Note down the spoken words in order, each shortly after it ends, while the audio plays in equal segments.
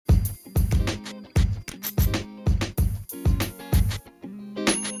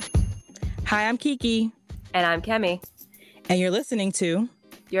Hi, I'm Kiki. And I'm Kemi. And you're listening to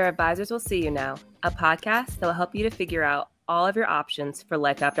Your Advisors Will See You Now, a podcast that will help you to figure out all of your options for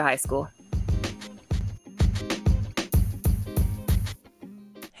life after high school.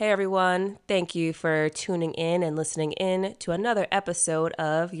 Hey everyone, thank you for tuning in and listening in to another episode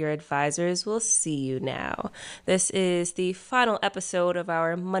of Your Advisors Will See You Now. This is the final episode of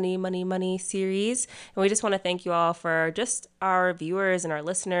our Money, Money, Money series, and we just want to thank you all for just our viewers and our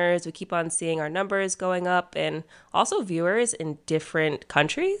listeners. We keep on seeing our numbers going up and also viewers in different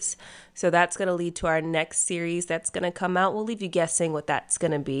countries. So that's going to lead to our next series that's going to come out. We'll leave you guessing what that's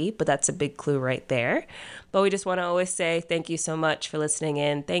going to be, but that's a big clue right there. But we just want to always say thank you so much for listening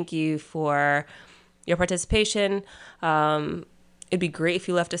in. Thank you for your participation. It'd be great if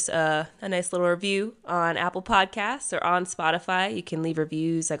you left us a nice little review on Apple Podcasts or on Spotify. You can leave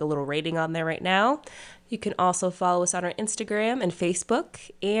reviews, like a little rating on there right now. You can also follow us on our Instagram and Facebook,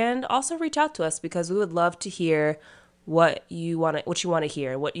 and also reach out to us because we would love to hear what you want to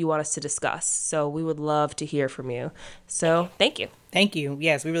hear, what you want us to discuss. So we would love to hear from you. So thank you. Thank you.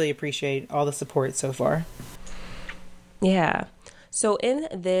 Yes, we really appreciate all the support so far. Yeah. So in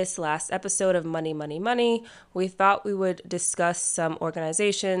this last episode of Money, Money, Money, we thought we would discuss some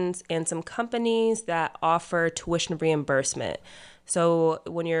organizations and some companies that offer tuition reimbursement. So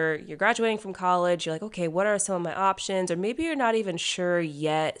when you're graduating from college, you're like, okay, what are some of my options? Or maybe you're not even sure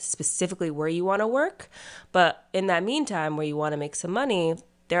yet specifically where you want to work. But in that meantime, where you want to make some money,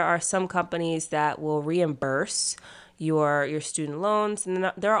 there are some companies that will reimburse your student loans. And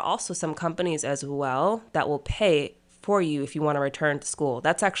then there are also some companies as well that will pay for you if you want to return to school.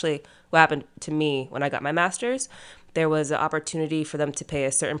 That's actually what happened to me when I got my master's. There was an opportunity for them to pay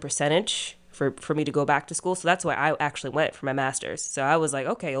a certain percentage for me to go back to school. So that's why I actually went for my master's. So I was like,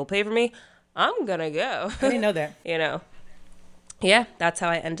 okay, you'll pay for me. I'm going to go. I didn't know that. Yeah, that's how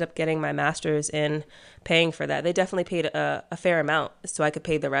I ended up getting my master's and paying for that. They definitely paid a fair amount so I could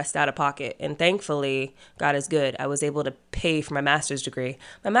pay the rest out of pocket. And thankfully, God is good. I was able to pay for my master's degree.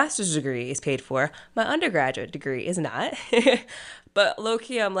 My master's degree is paid for. My undergraduate degree is not. But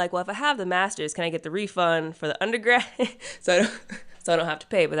low-key, I'm like, well, if I have the master's, can I get the refund for the undergrad? so I don't have to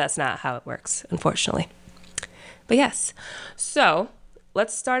pay. But that's not how it works, unfortunately. But yes, so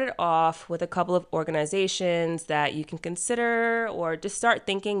let's start it off with a couple of organizations that you can consider or just start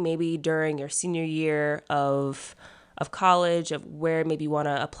thinking maybe during your senior year of college of where maybe you want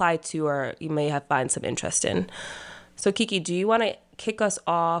to apply to or you may find some interest in. So Kiki, do you want to kick us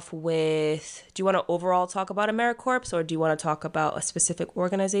off with, do you want to overall talk about AmeriCorps or do you want to talk about a specific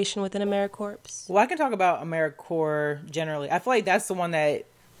organization within AmeriCorps? Well, I can talk about AmeriCorps generally. I feel like that's the one that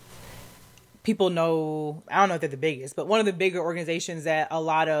people know. I don't know if they're the biggest, but one of the bigger organizations that a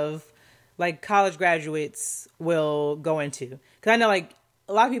lot of like college graduates will go into. Because I know like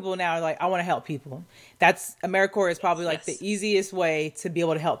a lot of people now are like, I want to help people. That's AmeriCorps is probably like the easiest way to be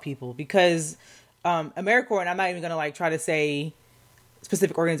able to help people because AmeriCorps, and I'm not even going to like try to say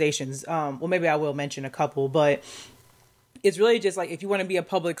specific organizations. Well, maybe I will mention a couple, but it's really just like if you want to be a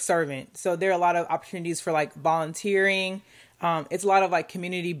public servant. So there are a lot of opportunities for like volunteering. It's a lot of like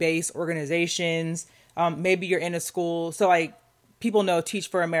community-based organizations. Maybe you're in a school. So like people know Teach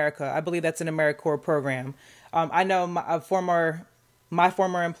for America. I believe that's an AmeriCorps program. I know my former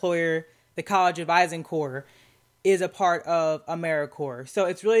employer, the College Advising Corps, is a part of AmeriCorps. So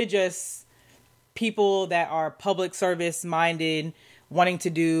it's really just people that are public service minded, wanting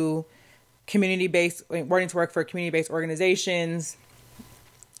to work for community-based organizations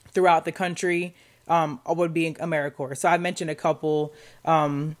throughout the country. Would be AmeriCorps. So I mentioned a couple,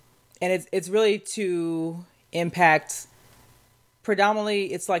 and it's really to impact.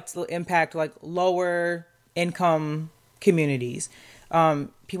 Predominantly, it's like to impact like lower income communities,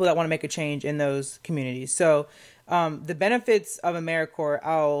 people that want to make a change in those communities. So the benefits of AmeriCorps,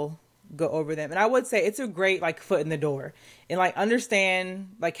 I'll go over them, and I would say it's a great like foot in the door, and like understand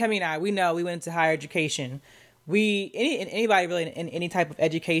like Kemi and I, we know we went into higher education. Anybody really in any type of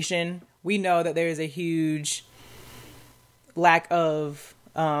education, we know that there is a huge lack of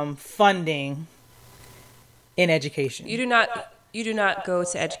funding in education. You do not go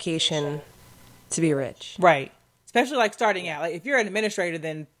to education to be rich. Right. Especially like starting out. Like if you're an administrator,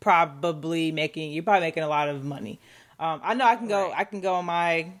 then you're probably making a lot of money. I know I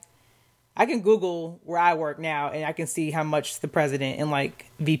can Google where I work now and I can see how much the president and like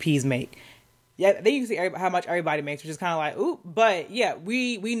VPs make. Yeah, they can see how much everybody makes, which is kind of like, ooh. But yeah,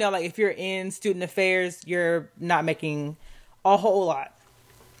 we know like if you're in student affairs, you're not making a whole lot.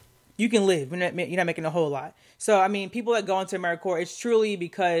 You can live, you're not making a whole lot. So I mean, people that go into AmeriCorps, it's truly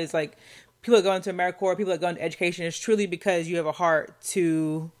because like people that go into AmeriCorps, people that go into education, it's truly because you have a heart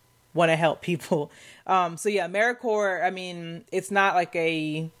to want to help people. So yeah, AmeriCorps, I mean, it's not like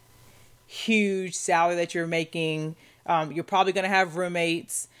a huge salary that you're making. You're probably going to have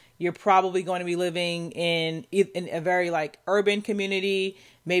roommates. You're probably going to be living in a very like urban community,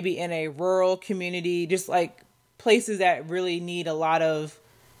 maybe in a rural community, just like places that really need a lot of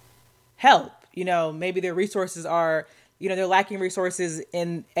help. You know, maybe their resources are, you know, they're lacking resources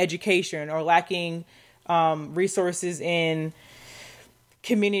in education or lacking resources in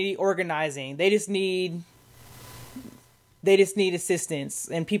community organizing. They just need assistance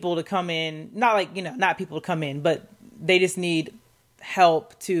and people to come in, not like, you know, not people to come in, but they just need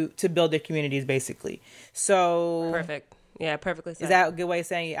help to build their communities basically. So perfect. Yeah, perfectly said. Is that a good way of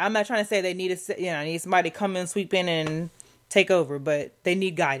saying it? I'm not trying to say they need need somebody to come in, sweep in and take over, but they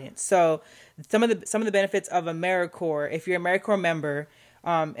need guidance. So some of the benefits of AmeriCorps, if you're an AmeriCorps member,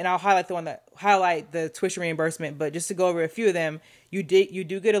 and I'll highlight the tuition reimbursement, but just to go over a few of them, you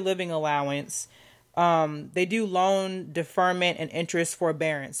do get a living allowance. They do loan deferment and interest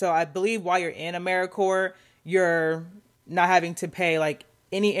forbearance. So I believe while you're in AmeriCorps, you're not having to pay like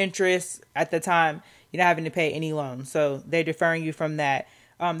any interest at the time. You're not having to pay any loan. So they're deferring you from that.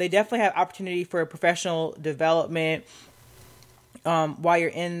 They definitely have opportunity for professional development while you're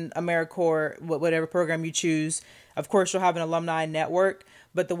in AmeriCorps, whatever program you choose. Of course, you'll have an alumni network.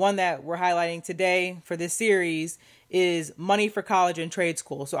 But the one that we're highlighting today for this series is money for college and trade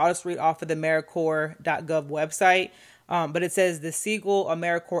school. So I'll just read off of the AmeriCorps.gov website. But it says the Siegel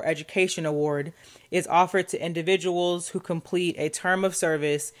AmeriCorps Education Award is offered to individuals who complete a term of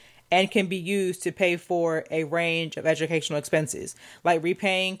service and can be used to pay for a range of educational expenses, like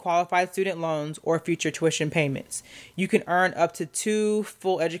repaying qualified student loans or future tuition payments. You can earn up to 2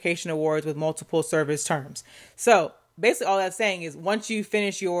 full education awards with multiple service terms. So basically all that's saying is once you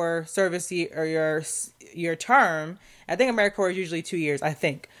finish your service or your term, I think AmeriCorps is usually 2 years, I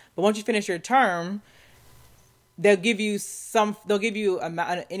think. But once you finish your term, they'll give you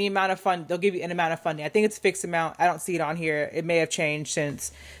any amount of fund. They'll give you an amount of funding. I think it's a fixed amount. I don't see it on here. It may have changed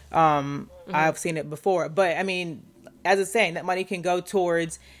since I've seen it before. But I mean, as it's saying, that money can go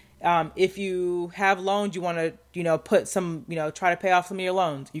towards if you have loans, you want to, put some, try to pay off some of your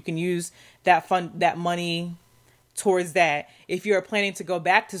loans. You can use that money towards that. If you're planning to go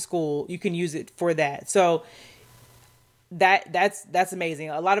back to school, you can use it for that. So that's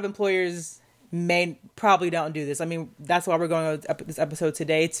amazing. A lot of employers probably don't do this. I mean, that's why we're going on this episode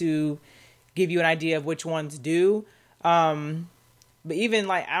today, to give you an idea of which ones do. But even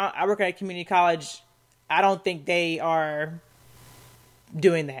like I work at a community college, I don't think they are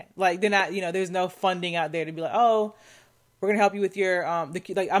doing that. Like they're not, there's no funding out there to be like, oh, we're going to help you with your,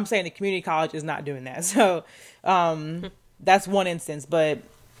 like I'm saying the community college is not doing that. So that's one instance, but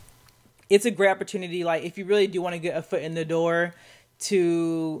it's a great opportunity. Like if you really do want to get a foot in the door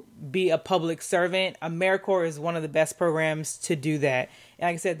to be a public servant, AmeriCorps is one of the best programs to do that. And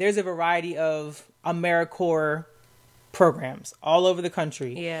like I said, there's a variety of AmeriCorps programs all over the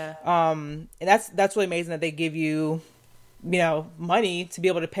country. Yeah. And that's really amazing that they give you, money to be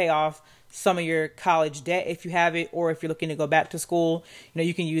able to pay off some of your college debt if you have it, or if you're looking to go back to school,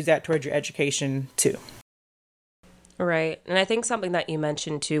 you can use that towards your education too. Right. And I think something that you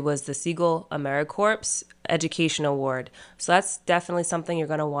mentioned too was the Siegel AmeriCorps Education Award. So that's definitely something you're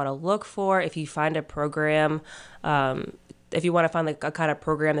going to want to look for if you find a program, if you want to find like a kind of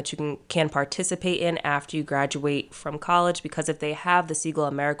program that you can participate in after you graduate from college, because if they have the Siegel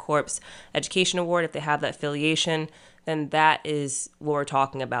AmeriCorps Education Award, if they have that affiliation, then that is what we're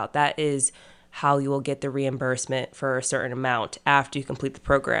talking about. That is how you will get the reimbursement for a certain amount after you complete the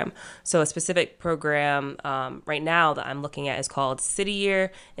program. So a specific program right now that I'm looking at is called City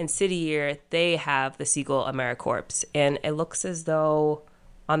Year. And City Year, they have the Siegel AmeriCorps. And it looks as though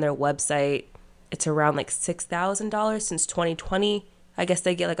on their website, it's around like $6,000 since 2020. I guess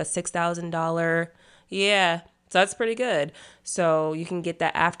they get like a $6,000. Yeah. So that's pretty good. So you can get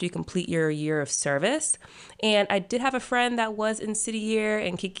that after you complete your year of service. And I did have a friend that was in City Year,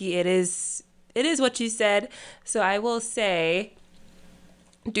 and Kiki, it is what you said. So I will say,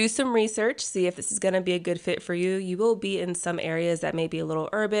 do some research, see if this is going to be a good fit for you. You will be in some areas that may be a little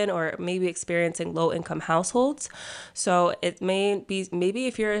urban or maybe experiencing low income households. So it may be, maybe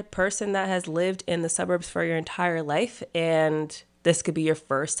if you're a person that has lived in the suburbs for your entire life and this could be your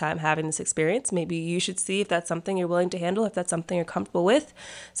first time having this experience, maybe you should see if that's something you're willing to handle, if that's something you're comfortable with,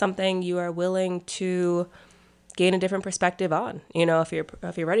 something you are willing to gain a different perspective on, if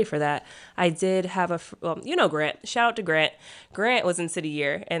you're ready for that. I did have Grant, shout out to Grant. Grant was in City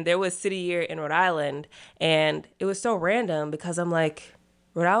Year, and there was City Year in Rhode Island, and it was so random because I'm like,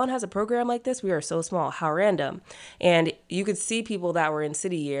 Rhode Island has a program like this. We are so small. How random. And you could see people that were in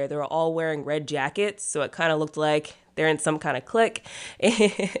city year. They were all wearing red jackets. So it kind of looked like they're in some kind of clique.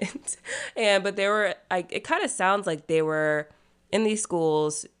 But they were, it kind of sounds like they were in these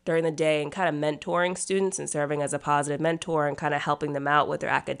schools during the day and kind of mentoring students and serving as a positive mentor and kind of helping them out with their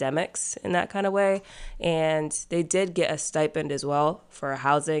academics in that kind of way. And they did get a stipend as well for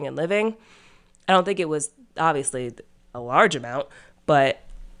housing and living. I don't think it was obviously a large amount, but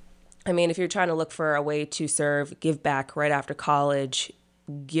I mean, if you're trying to look for a way to serve, give back right after college,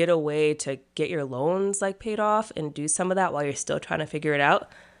 get a way to get your loans like paid off and do some of that while you're still trying to figure it out,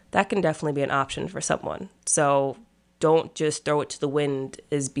 that can definitely be an option for someone. So don't just throw it to the wind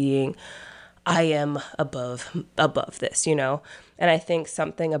as being, I am above this, you know? And I think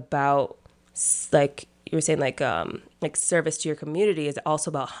something about, like you were saying, like service to your community is also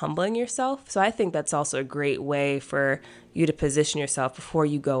about humbling yourself. So I think that's also a great way for you to position yourself before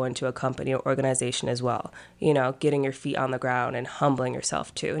you go into a company or organization as well. You know, getting your feet on the ground and humbling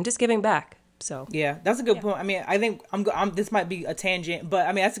yourself too, and just giving back. So yeah, that's a good point. I mean, I think this might be a tangent, but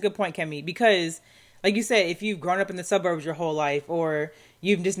I mean, that's a good point, Kemi, because like you said, if you've grown up in the suburbs your whole life, or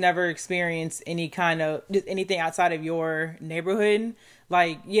you've just never experienced any kind of just anything outside of your neighborhood,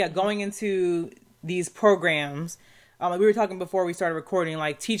 like, yeah, going into these programs, like we were talking before we started recording,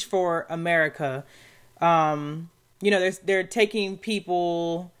 like Teach for America, you know, they're taking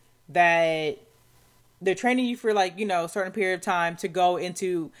people that they're training you for, like, you know, a certain period of time to go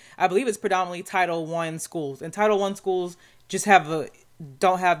into, I believe it's predominantly Title I schools, and Title I schools just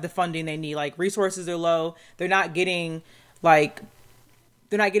don't have the funding they need. Like, resources are low. They're not getting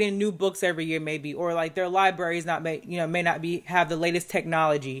new books every year, maybe, or like their libraries may not have the latest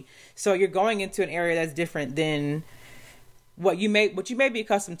technology. So you're going into an area that's different than what you may be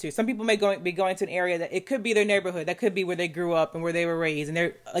accustomed to. Some people may be going to an area that it could be their neighborhood, that could be where they grew up and where they were raised, and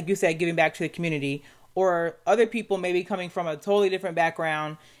they're, like you said, giving back to the community. Or other people may be coming from a totally different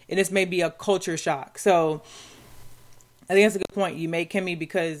background, and this may be a culture shock. So I think that's a good point you make, Kemi,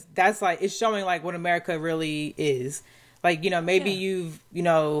 because that's like, it's showing like what America really is. Like, you know, maybe you've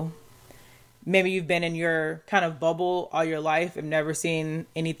been in your kind of bubble all your life and never seen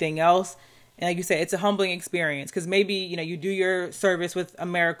anything else. And like you said, it's a humbling experience, because maybe, you know, you do your service with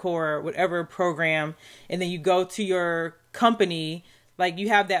AmeriCorps or whatever program, and then you go to your company, like you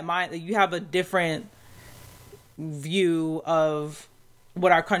have that mind, you have a different view of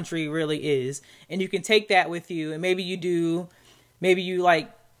what our country really is. And you can take that with you, and maybe you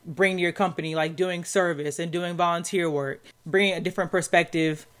like bring to your company, like doing service and doing volunteer work, bringing a different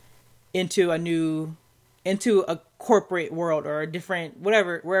perspective into a corporate world, or a different,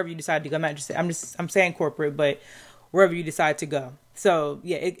 wherever you decide to go. I'm saying corporate, but wherever you decide to go. So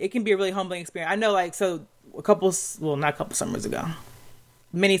yeah, it can be a really humbling experience. I know, like, so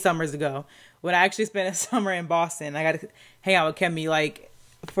many summers ago, when I actually spent a summer in Boston, I got to hang out with Kemi, like,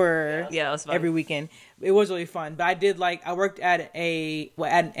 for that was fun. Every weekend. It was really fun. But I worked at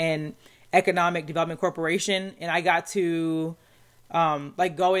an economic development corporation, and I got to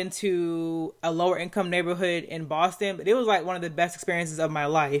go into a lower income neighborhood in Boston. But it was like one of the best experiences of my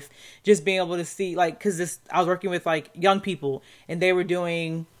life, just being able to see, like, because I was working with like young people, and they were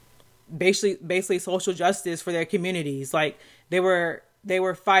doing basically social justice for their communities. Like, they were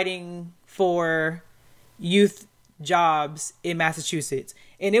fighting for youth jobs in Massachusetts,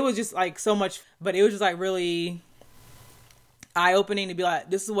 and it was just like so much, but it was just like really eye-opening to be like,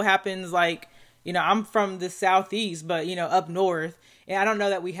 this is what happens. Like, you know, I'm from the Southeast, but, you know, up north, and I don't know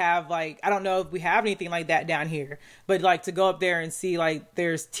that we have, like, I don't know if we have anything like that down here, but like to go up there and see, like,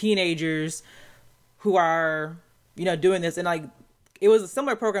 there's teenagers who are, you know, doing this. And like, it was a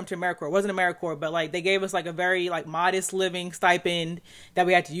similar program to AmeriCorps. It wasn't AmeriCorps, but like they gave us like a very like modest living stipend that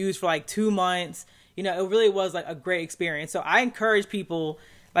we had to use for like 2 months. You know, it really was like a great experience. So I encourage people,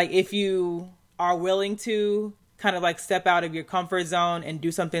 like, if you are willing to kind of like step out of your comfort zone and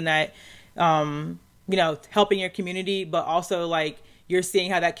do something that, you know, helping your community, but also like you're seeing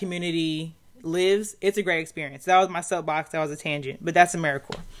how that community lives, it's a great experience. That was my soapbox. That was a tangent, but that's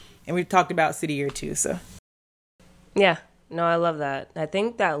AmeriCorps. And we talked about City Year too. So yeah. No, I love that. I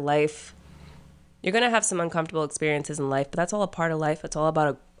think that life, you're going to have some uncomfortable experiences in life, but that's all a part of life. It's all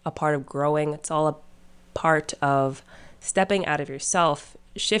about a part of growing. It's all a part of stepping out of yourself,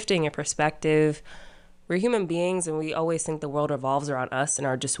 shifting your perspective. We're human beings, and we always think the world revolves around us and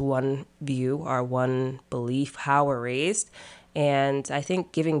our just one view, our one belief, how we're raised. And I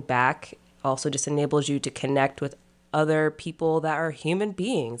think giving back also just enables you to connect with other people that are human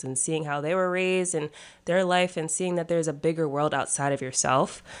beings and seeing how they were raised and their life, and seeing that there's a bigger world outside of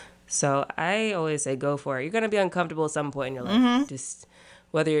yourself. So I always say go for it. You're going to be uncomfortable at some point in your life. Just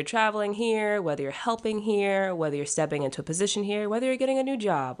Whether you're traveling here, whether you're helping here, whether you're stepping into a position here, whether you're getting a new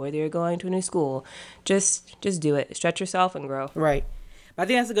job, whether you're going to a new school, just do it. Stretch yourself and grow. Right. But I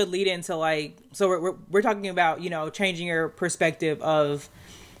think that's a good lead into like, so we're talking about, changing your perspective of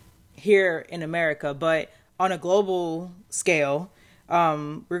here in America, but on a global scale, we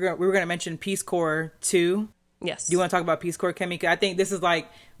were going to mention Peace Corps too. Yes. Do you want to talk about Peace Corps, Kemi? I think this is like,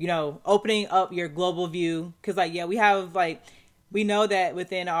 opening up your global view. Because we have we know that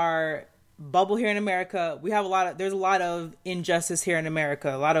within our bubble here in America, there's a lot of injustice here in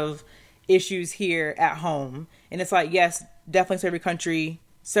America, a lot of issues here at home. And it's like, yes, definitely serve your country.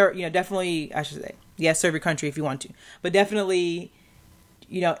 Definitely, I should say, yes, serve your country if you want to. But definitely,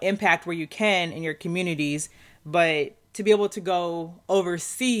 impact where you can in your communities. But to be able to go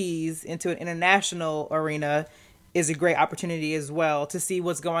overseas into an international arena is a great opportunity as well to see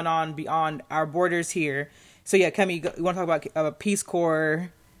what's going on beyond our borders here. So yeah, Kemi, you want to talk about Peace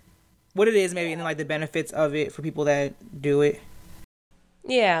Corps, what it is maybe, and like the benefits of it for people that do it?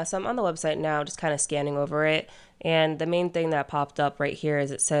 Yeah, so I'm on the website now, just kind of scanning over it. And the main thing that popped up right here is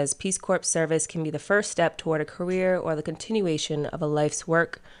it says Peace Corps service can be the first step toward a career or the continuation of a life's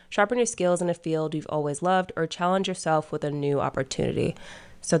work. Sharpen your skills in a field you've always loved or challenge yourself with a new opportunity.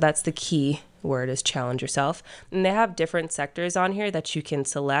 So that's the key word, is challenge yourself. And they have different sectors on here that you can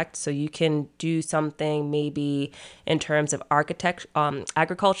select. So you can do something maybe in terms of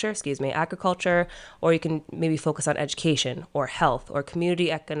agriculture, or you can maybe focus on education or health or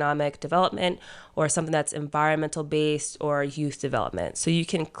community economic development, or something that's environmental based or youth development. So you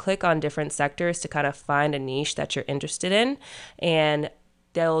can click on different sectors to kind of find a niche that you're interested in, and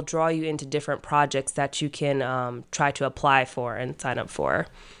they'll draw you into different projects that you can try to apply for and sign up for.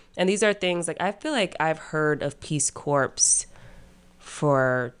 And these are things like, I feel like I've heard of Peace Corps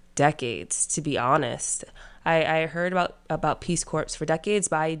for decades, to be honest. I heard about Peace Corps for decades,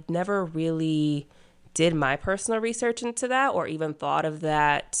 but I never really did my personal research into that or even thought of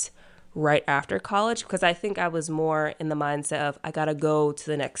that right after college, because I think I was more in the mindset of I got to go to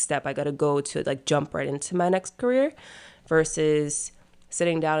the next step. I got to go to like jump right into my next career versus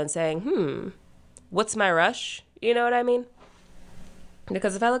sitting down and saying, what's my rush? You know what I mean?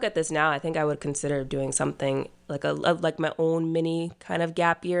 Because if I look at this now, I think I would consider doing something like my own mini kind of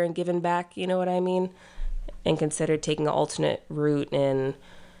gap year and giving back, you know what I mean? And consider taking an alternate route and,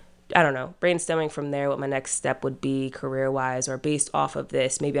 I don't know, brainstorming from there what my next step would be career-wise, or based off of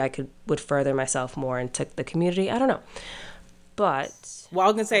this, maybe I would further myself more into the community. I don't know. But... Well,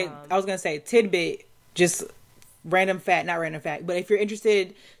 I was gonna say, tidbit, just... not random fact, but if you're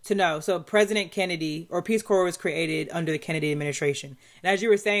interested to know, so President Kennedy, or Peace Corps, was created under the Kennedy administration. And as you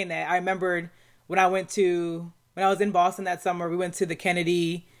were saying that, I remembered when I was in Boston that summer, we went to the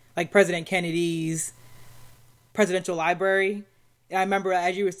Kennedy, like President Kennedy's presidential library. And I remember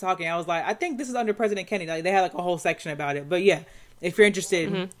as you were talking, I was like, I think this is under President Kennedy. Like they had like a whole section about it. But yeah, if you're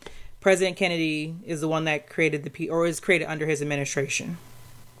interested, President Kennedy is the one that created or is created under his administration.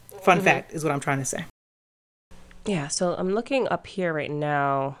 Fun fact is what I'm trying to say. Yeah, so I'm looking up here right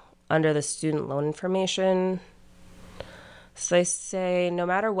now under the student loan information. So they say, no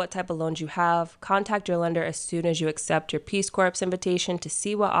matter what type of loans you have, contact your lender as soon as you accept your Peace Corps invitation to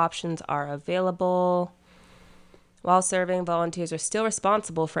see what options are available. While serving, volunteers are still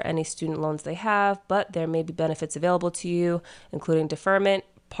responsible for any student loans they have, but there may be benefits available to you, including deferment,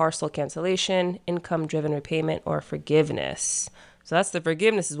 partial cancellation, income-driven repayment, or forgiveness. So that's the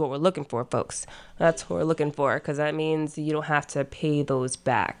forgiveness is what we're looking for, folks. That's what we're looking for, because that means you don't have to pay those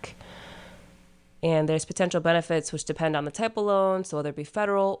back. And there's potential benefits which depend on the type of loan, so whether it be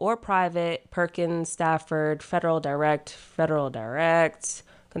federal or private, Perkins, Stafford, federal direct,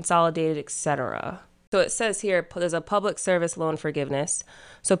 consolidated, etc. So it says here there's a public service loan forgiveness.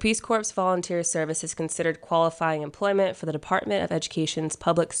 So Peace Corps volunteer service is considered qualifying employment for the Department of Education's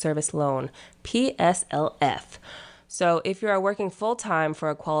Public Service Loan, PSLF. So if you are working full-time for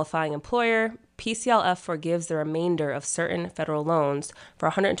a qualifying employer, PCLF forgives the remainder of certain federal loans for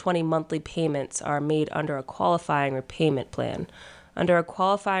 120 monthly payments are made under a qualifying repayment plan. Under a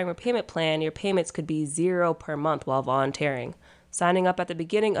qualifying repayment plan, your payments could be $0 per month while volunteering. Signing up at the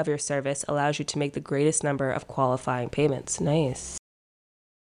beginning of your service allows you to make the greatest number of qualifying payments. Nice.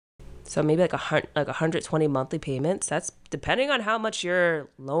 So maybe like 120 monthly payments. That's depending on how much your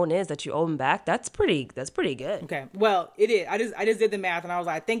loan is that you owe them back. That's pretty good. Okay. Well, it is. I just did the math and I was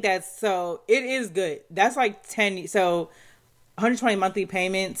like, I think it is good. That's like 10. So 120 monthly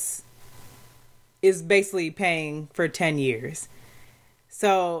payments is basically paying for 10 years.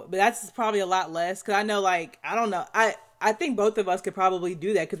 So, but that's probably a lot less. Cause I know, like, I don't know. I think both of us could probably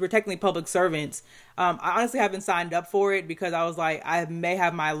do that because we're technically public servants. I honestly haven't signed up for it because I was like, I may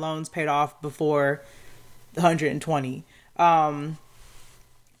have my loans paid off before the 120.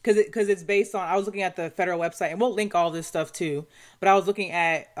 Because it's based on, I was looking at the federal website, and we'll link all this stuff too, but I was looking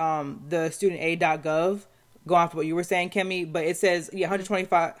at the studentaid.gov, going off of what you were saying, Kimmy, but it says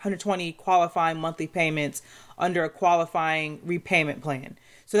 120 qualifying monthly payments under a qualifying repayment plan.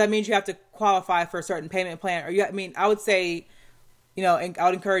 So that means you have to qualify for a certain payment plan, I would say, and I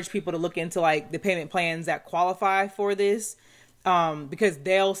would encourage people to look into like the payment plans that qualify for this, because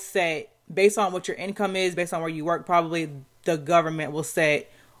they'll set, based on what your income is, based on where you work, probably the government will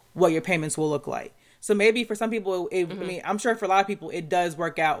set what your payments will look like. So maybe for some people, I'm sure for a lot of people, it does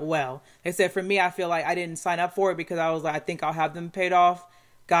work out well. They said for me, I feel like I didn't sign up for it because I was like, I think I'll have them paid off,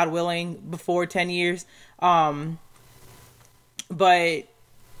 God willing, before 10 years. But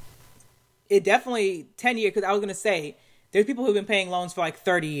it definitely 10 years, because I was going to say, there's people who've been paying loans for like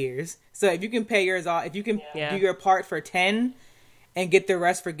 30 years. So if you can pay yours off, if you can do your part for 10 and get the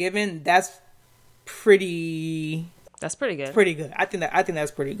rest forgiven, that's pretty good. Pretty good. I think that's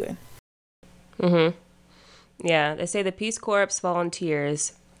pretty good. Yeah, they say the Peace Corps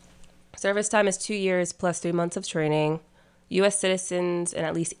volunteers. Service time is 2 years plus 3 months of training. U.S. citizens and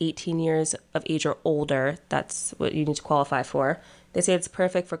at least 18 years of age or older. That's what you need to qualify for. They say it's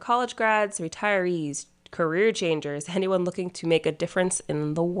perfect for college grads, retirees, career changers, anyone looking to make a difference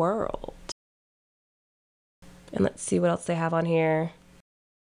in the world. And let's see what else they have on here.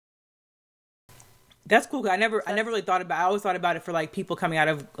 That's cool. I never really thought about. I always thought about it for like people coming out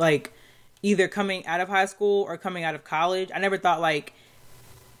of like either coming out of high school or coming out of college. I never thought like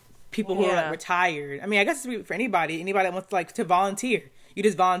people who are like retired. I mean, I guess it's for anybody that wants like to volunteer. You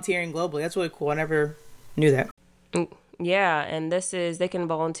just volunteering globally. That's really cool. I never knew that. Yeah, and they can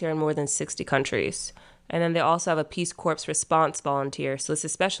volunteer in more than 60 countries. And then they also have a Peace Corps response volunteer. So this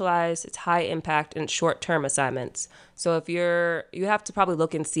is specialized, it's high impact, and short-term assignments. So if you have to probably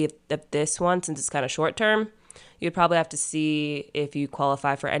look and see if this one, since it's kind of short-term, you'd probably have to see if you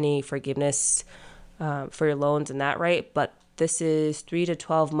qualify for any forgiveness for your loans and that, right? But this is 3 to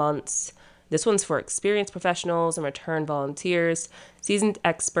 12 months. This one's for experienced professionals and return volunteers, seasoned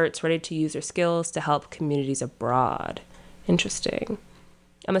experts ready to use their skills to help communities abroad. Interesting.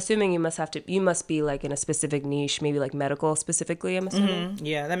 I'm assuming you must be like in a specific niche, maybe like medical specifically, I'm assuming. Mm-hmm.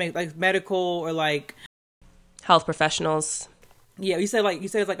 Yeah, that makes like medical or like health professionals. Yeah, you said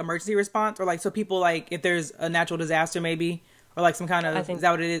it's like emergency response, or like so people like if there's a natural disaster maybe, or like some kind of, is that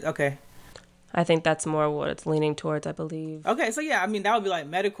what it is? Okay. I think that's more what it's leaning towards, I believe. Okay, so yeah, I mean, that would be like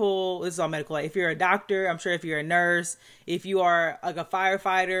medical. This is all medical. Like if you're a doctor, I'm sure if you're a nurse, if you are like a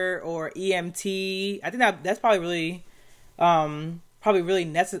firefighter or EMT, I think that's probably really,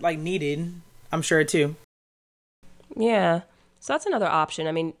 needed. I'm sure too. Yeah. So that's another option.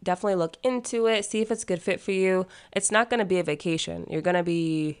 I mean, definitely look into it, see if it's a good fit for you. It's not going to be a vacation. You're going to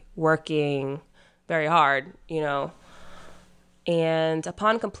be working very hard, And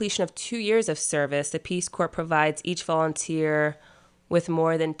upon completion of 2 years of service, the Peace Corps provides each volunteer with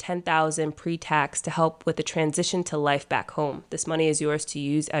more than $10,000 pre-tax to help with the transition to life back home. This money is yours to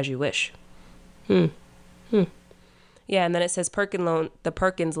use as you wish. Yeah, and then it says the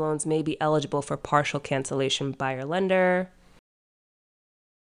Perkins loans may be eligible for partial cancellation by your lender.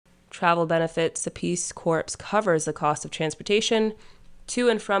 Travel benefits. The Peace Corps covers the cost of transportation to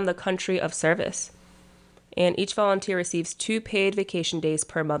and from the country of service. And each volunteer receives 2 paid vacation days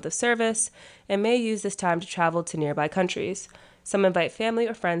per month of service and may use this time to travel to nearby countries. Some invite family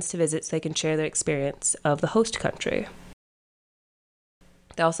or friends to visit so they can share their experience of the host country.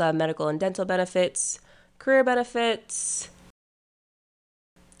 They also have medical and dental benefits, career benefits,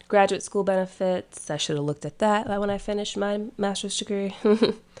 graduate school benefits. I should have looked at that when I finished my master's degree.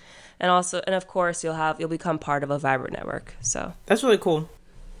 And of course, you'll become part of a vibrant network. So that's really cool.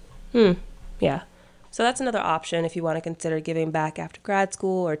 Yeah. So that's another option if you want to consider giving back after grad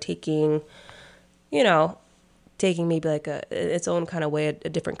school or taking maybe like its own kind of way, a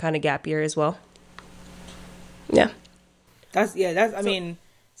different kind of gap year as well. Yeah. I'm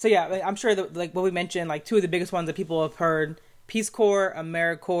sure that like what we mentioned, like 2 of the biggest ones that people have heard: Peace Corps,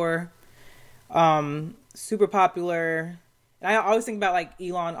 AmeriCorps, super popular. And I always think about like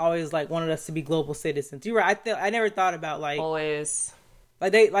Elon always like wanted us to be global citizens. You're right. I never thought about like always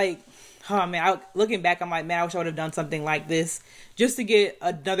like they like. Oh man, looking back, I'm like, man, I wish I would have done something like this just to get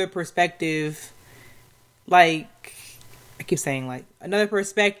another perspective. Like I keep saying, like another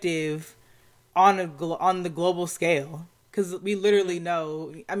perspective on the global scale, because we literally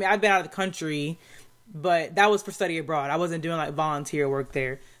know. I mean, I've been out of the country, but that was for study abroad. I wasn't doing like volunteer work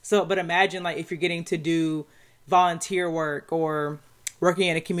there. So, but imagine like if you're getting to do volunteer work or working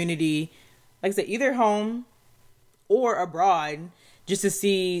in a community, like I said, either home or abroad, just to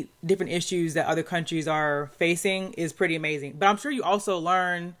see different issues that other countries are facing is pretty amazing. But I'm sure you also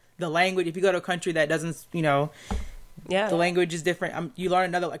learn the language. If you go to a country that doesn't, the language is different. You learn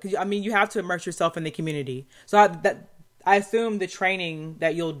another, because you have to immerse yourself in the community. So I assume the training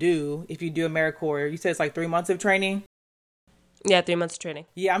that you'll do if you do AmeriCorps, you said it's like 3 months of training? Yeah, 3 months of training.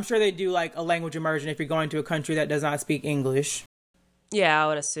 Yeah, I'm sure they do like a language immersion if you're going to a country that does not speak English. Yeah, I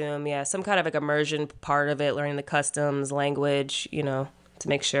would assume, some kind of like immersion part of it, learning the customs, language, to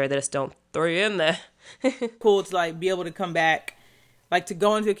make sure that just don't throw you in there. Cool to like be able to come back, like to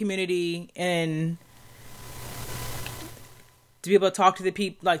go into a community and to be able to talk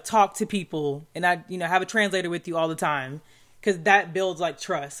to people, and have a translator with you all the time, because that builds like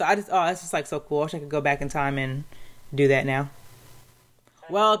trust. So that's just like so cool. I wish I could go back in time and do that now.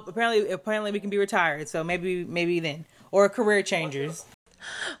 Well, apparently we can be retired, so maybe then, or career changers.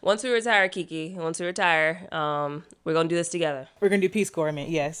 Once we retire, Kiki, we're gonna do this together. We're gonna do Peace Corps, man.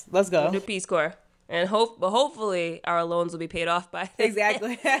 Yes, let's go. We'll do Peace Corps, and hopefully our loans will be paid off by then.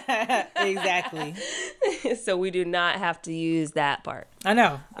 Exactly. Exactly. So we do not have to use that part. I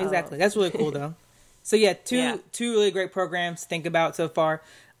know, exactly. That's really cool though. So yeah, two really great programs to think about so far.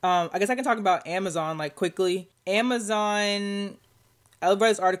 I guess I can talk about Amazon like quickly. Amazon, I read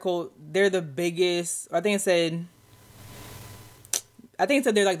this article. They're the biggest. I think it said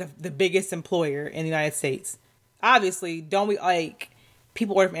they're like the biggest employer in the United States. Obviously, don't we like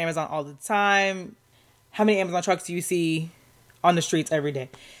people order from Amazon all the time? How many Amazon trucks do you see on the streets every day?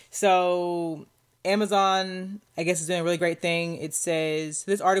 So Amazon, I guess, is doing a really great thing. It says,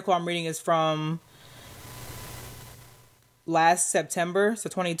 this article I'm reading is from last September, so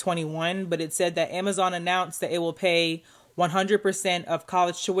 2021, but it said that Amazon announced that it will pay 100% of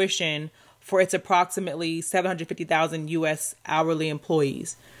college tuition for its approximately 750,000 U.S. hourly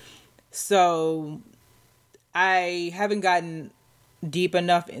employees. So I haven't gotten deep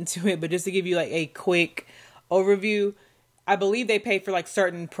enough into it, but just to give you like a quick overview, I believe they pay for like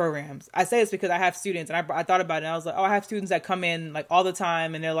certain programs. I say this because I have students, and I thought about it, and I was like, I have students that come in like all the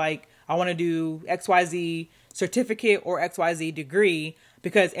time, and they're like, I want to do XYZ certificate or XYZ degree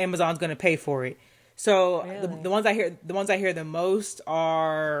because Amazon's going to pay for it. So really? the ones I hear the most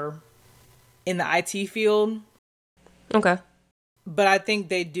are in the IT field. Okay. But I think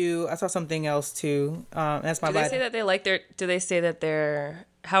they do. I saw something else too. That's my. Do they say that they like their? Do they say that they're?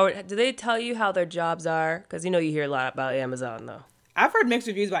 How do they tell you how their jobs are? Because you hear a lot about Amazon though. I've heard mixed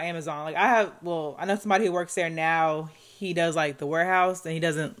reviews about Amazon. Like I know somebody who works there now. He does like the warehouse, and he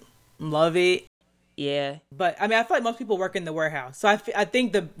doesn't love it. Yeah. But I feel like most people work in the warehouse. So I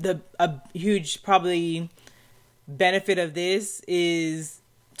think a huge probably benefit of this is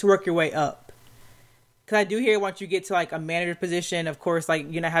to work your way up. Because I do hear once you get to like a manager position, of course, like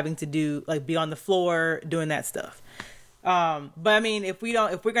you're not having to do like be on the floor doing that stuff. But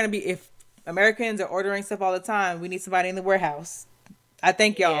if Americans are ordering stuff all the time, we need somebody in the warehouse. I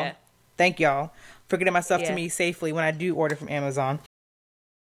thank y'all. Yeah. Thank y'all for getting my stuff to me safely when I do order from Amazon.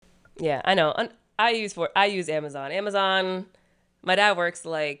 Yeah, I know. I use Amazon. Amazon, my dad works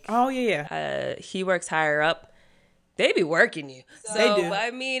like... Oh, yeah. He works higher up. They be working you. So, they do.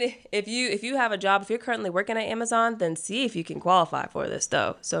 I mean, if you have a job, if you're currently working at Amazon, then see if you can qualify for this,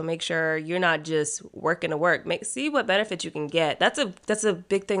 though. So make sure you're not just working to work. See what benefits you can get. That's a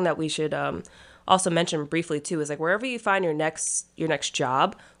big thing that we should also mention briefly, too, is like wherever you find your next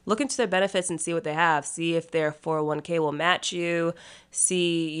job, look into their benefits and see what they have. See if their 401k will match you.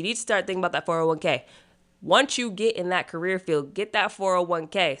 You need to start thinking about that 401k. Once you get in that career field, get that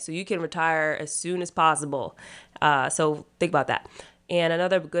 401k so you can retire as soon as possible. So think about that. And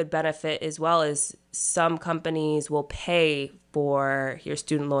another good benefit as well is some companies will pay for your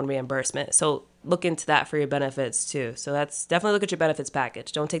student loan reimbursement. So look into that for your benefits too. So that's definitely look at your benefits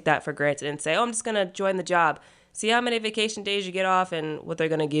package. Don't take that for granted and say, I'm just going to join the job. See how many vacation days you get off and what they're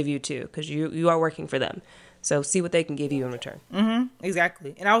going to give you too, because you are working for them. So see what they can give you in return. Mm-hmm,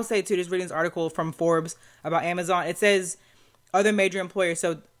 exactly. And I will say too, just reading this article from Forbes about Amazon, it says other major employers,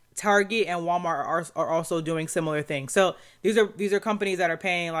 so Target and Walmart are also doing similar things. So these are companies that are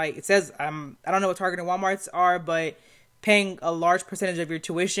paying, like it says, I don't know what Target and Walmart's are, but paying a large percentage of your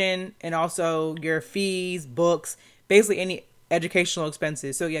tuition and also your fees, books, basically any educational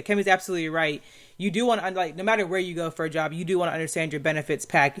expenses. So yeah, Kemi's absolutely right. You do want to, like, no matter where you go for a job, you do want to understand your benefits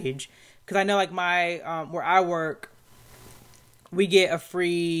package. Because I know, like, my where I work, we get a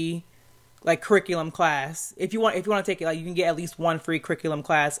free like curriculum class. If you want to take it, like, you can get at least one free curriculum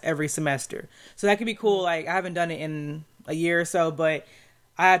class every semester. So that could be cool. Like, I haven't done it in a year or so, but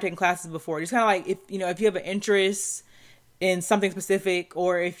I have taken classes before. Just kind of like, if you have an interest in something specific,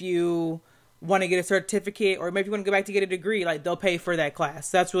 or if you want to get a certificate, or maybe you want to go back to get a degree, like they'll pay for that class.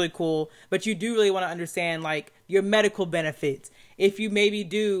 So that's really cool. But you do really want to understand like your medical benefits. If you maybe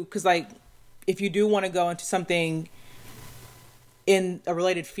do, because like if you do want to go into something in a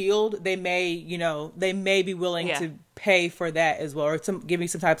related field, they may be willing to pay for that as well, or give you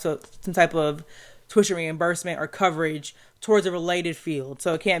some type of tuition reimbursement or coverage towards a related field.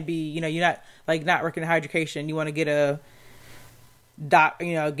 So it can't be, you're not working in higher education. You want to get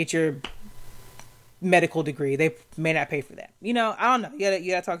get your medical degree. They may not pay for that. I don't know.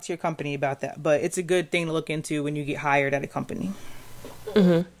 You gotta talk to your company about that. But it's a good thing to look into when you get hired at a company.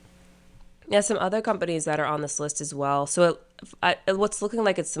 Mm-hmm. Yeah, some other companies that are on this list as well. So what's looking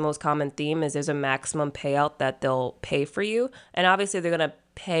like it's the most common theme is there's a maximum payout that they'll pay for you. And obviously they're going to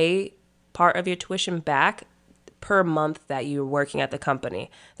pay part of your tuition back per month that you're working at the company.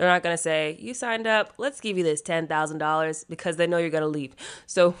 They're not going to say, you signed up, let's give you this $10,000, because they know you're going to leave.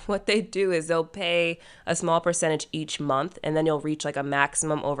 So what they do is they'll pay a small percentage each month, and then you'll reach like a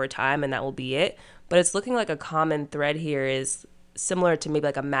maximum over time, and that will be it. But it's looking like a common thread here is similar to maybe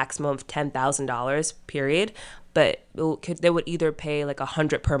like a maximum of $10,000 period, but they would either pay like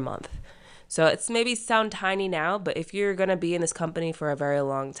 $100 per month. So it's maybe sound tiny now, but if you're going to be in this company for a very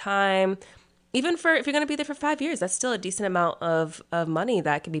long time, if you're going to be there for 5 years, that's still a decent amount of money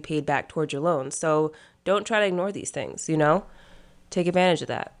that can be paid back towards your loan. So don't try to ignore these things, take advantage of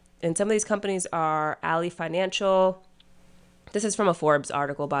that. And some of these companies are Ally Financial. This is from a Forbes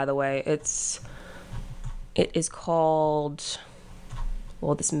article, by the way. It is called,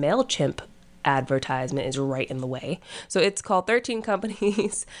 well, this MailChimp advertisement is right in the way. So it's called 13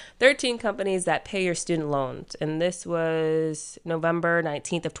 companies that pay your student loans. And this was November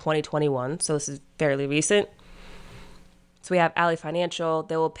 19th of 2021. So this is fairly recent. So we have Ally Financial.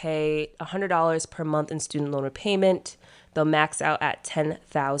 They will pay $100 per month in student loan repayment. They'll max out at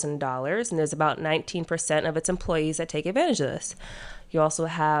 $10,000. And there's about 19% of its employees that take advantage of this. You also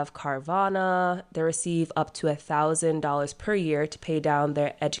have Carvana. They receive up to $1,000 per year to pay down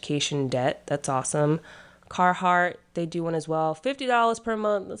their education debt. That's awesome. Carhartt, they do one as well. $50 per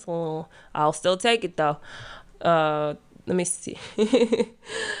month. That's a little, I'll still take it though. Let me see. And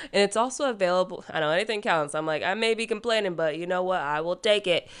it's also available. I know anything counts. I'm like, I may be complaining, but you know what? I will take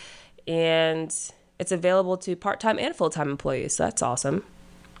it. And it's available to part-time and full-time employees. So that's awesome.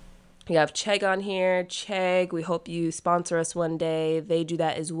 You have Chegg on here. Chegg, we hope you sponsor us one day. They do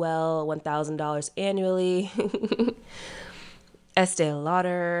that as well, $1,000 annually. Estee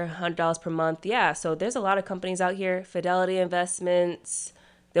Lauder, $100 per month. Yeah, so there's a lot of companies out here. Fidelity Investments,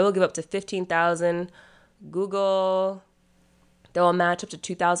 they will give up to $15,000. Google, they will match up to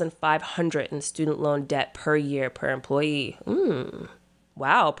 $2,500 in student loan debt per year per employee.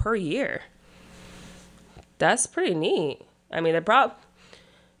 Wow, per year. That's pretty neat. I mean,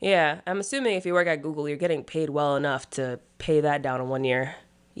 I'm assuming if you work at Google, you're getting paid well enough to pay that down in 1 year.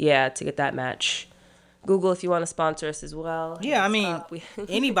 Yeah, to get that match. Google, if you want to sponsor us as well. Yeah, I mean,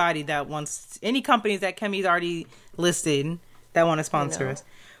 anybody that wants, any companies that Kemi's already listed that want to sponsor us.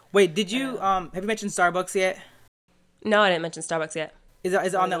 Wait, did you, have you mentioned Starbucks yet? No, I didn't mention Starbucks yet. Is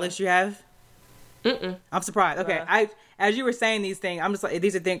it on that list you have? Mm-mm. I'm surprised. Okay, as you were saying these things, I'm just like,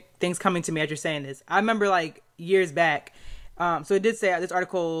 these are things coming to me as you're saying this. I remember like years back, so it did say this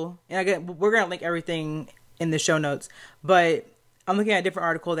article, and again, we're going to link everything in the show notes, but I'm looking at a different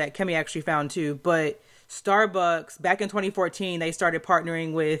article that Kemi actually found too. But Starbucks, back in 2014, they started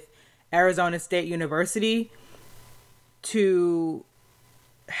partnering with Arizona State University to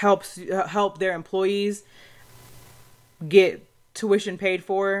help their employees get tuition paid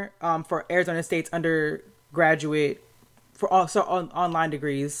for Arizona State's undergraduate, for also online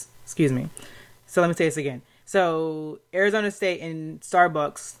degrees. Excuse me. So let me say this again. So Arizona State and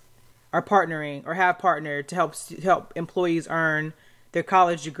Starbucks are partnering, or have partnered, to help employees earn their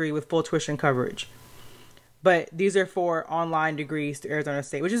college degree with full tuition coverage. But these are for online degrees to Arizona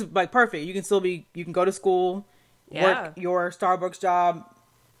State, which is like perfect. You can go to school, work your Starbucks job,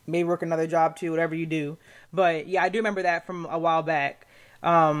 maybe work another job too, whatever you do. But yeah, I do remember that from a while back.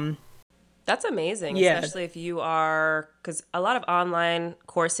 That's amazing, especially if you are, because a lot of online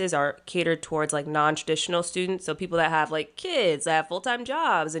courses are catered towards like non-traditional students. So people that have like kids that have full-time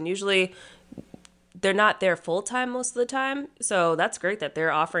jobs, and usually they're not there full-time most of the time. So that's great that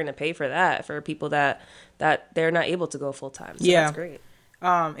they're offering to pay for that for people that they're not able to go full-time. So that's great.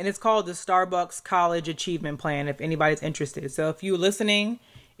 And it's called the Starbucks College Achievement Plan, if anybody's interested. So if you're listening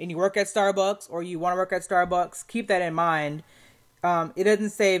and you work at Starbucks, or you want to work at Starbucks, keep that in mind. It doesn't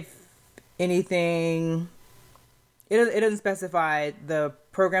say anything. It doesn't specify the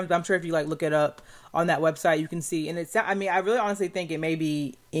programs. But I'm sure if you like look it up on that website, you can see. And it's, I mean, I really honestly think it may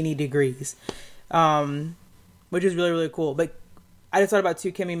be any degrees, which is really, really cool. But I just thought about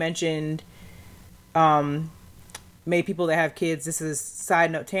too, Kimmy mentioned, maybe people that have kids, this is a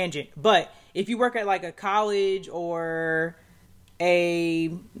side note tangent, but if you work at like a college or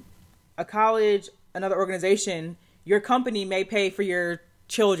a college, another organization, your company may pay for your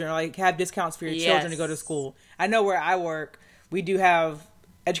children, or like have discounts for your children to go to school. I know where I work, we do have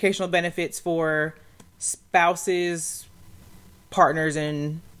educational benefits for spouses, partners,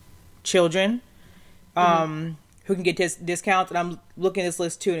 and children, who can get discounts. And I'm looking at this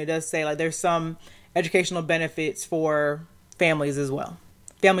list too, and it does say like there's some educational benefits for families as well,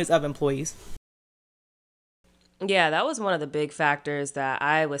 families of employees. Yeah, that was one of the big factors that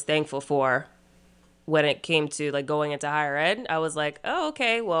I was thankful for when it came to like going into higher ed. I was like, oh,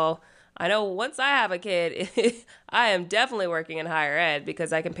 okay, well, I know once I have a kid, I am definitely working in higher ed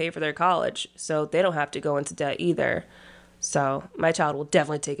because I can pay for their college, so they don't have to go into debt either. So my child will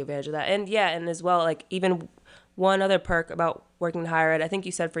definitely take advantage of that. And yeah, and as well, like even one other perk about working in higher ed, I think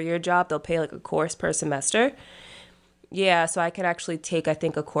you said for your job, they'll pay like a course per semester. Yeah, so I can actually take, I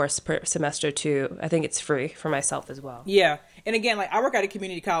think, a course per semester too. I think it's free for myself as well. Yeah. And again, like I work at a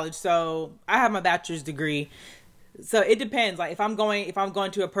community college, so I have my bachelor's degree. So it depends. Like if I'm going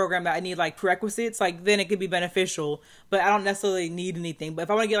to a program that I need like prerequisites, like then it could be beneficial, but I don't necessarily need anything. But if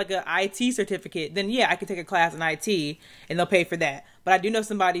I want to get like an IT certificate, then yeah, I could take a class in IT and they'll pay for that. But I do know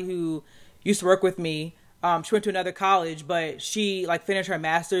somebody who used to work with me. She went to another college, but she like finished her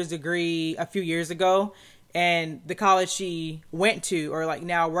master's degree a few years ago. And the college she went to or like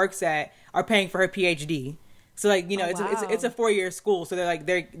now works at are paying for her PhD. So like, you know, it's a 4-year school. So they're like,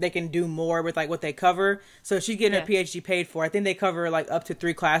 they can do more with like what they cover. So she's getting her PhD paid for. I think they cover like up to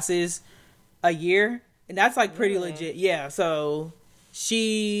 3 classes a year. And that's like pretty legit. Yeah. So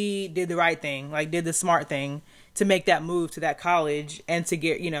she did the right thing, like did the smart thing to make that move to that college and to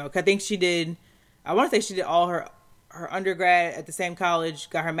get, you know, 'cause I think I want to say she did all her undergrad at the same college,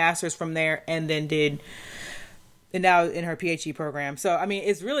 got her master's from there, and now in her PhD program. So, I mean,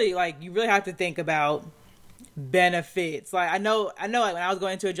 it's really like, you really have to think about benefits. Like, I know like when I was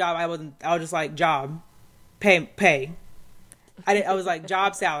going into a job, I was just like job, pay. I was like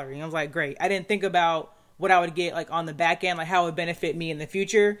job salary. I was like, great. I didn't think about what I would get like on the back end, like how it would benefit me in the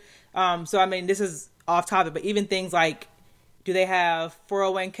future. So, I mean, this is off topic, but even things like, do they have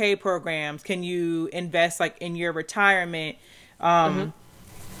 401k programs? Can you invest like in your retirement? What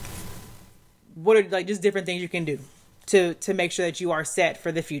are like just different things you can do to make sure that you are set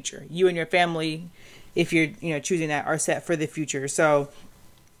for the future? You and your family, if you're, you know, choosing that, are set for the future. So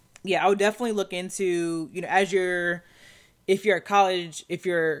yeah, I would definitely look into, you know, if you're at college, if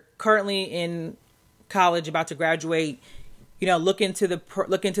you're currently in college about to graduate, you know, look into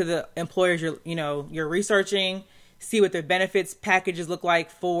the employers you're researching. See what their benefits packages look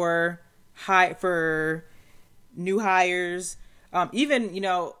like for new hires. Even, you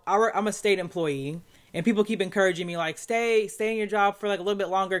know, I'm a state employee, and people keep encouraging me like stay in your job for like a little bit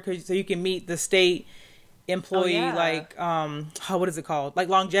longer so you can meet the state employee like what is it called, like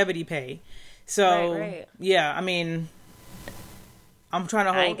longevity pay. So right. Yeah, I mean, I'm trying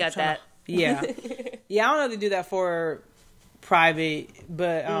to hold. I ain't got that. Yeah, yeah. I don't know if they do that for private,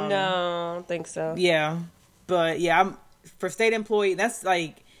 but no, I don't think so. Yeah. But yeah, I'm for state employee. That's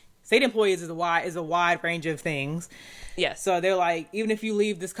like state employees is a wide range of things. Yes. So they're like, even if you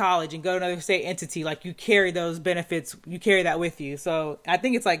leave this college and go to another state entity, like you carry those benefits, you carry that with you. So I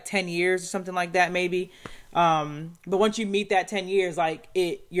think it's like 10 years or something like that, maybe. But once you meet that 10 years, like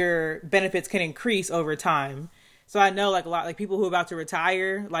your benefits can increase over time. So I know like a lot, like people who are about to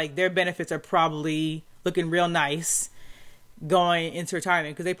retire, like their benefits are probably looking real nice going into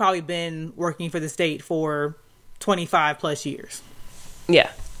retirement because they've probably been working for the state for 25 plus years. Yeah.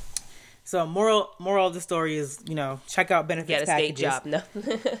 So moral of the story is, you know, check out benefits packages. Get a state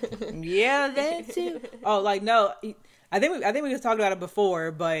job. No. Yeah, that too. Oh, like no, I think we just talked about it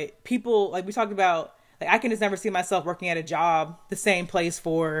before, but people like we talked about like I can just never see myself working at a job the same place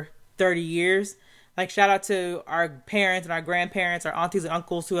for 30 years. Like shout out to our parents and our grandparents, our aunties and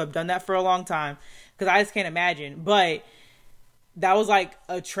uncles who have done that for a long time because I just can't imagine. But that was like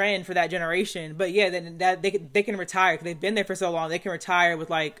a trend for that generation. But yeah, then that they can retire because they've been there for so long. They can retire with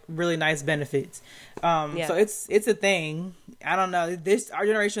like really nice benefits. So it's a thing. I don't know. Our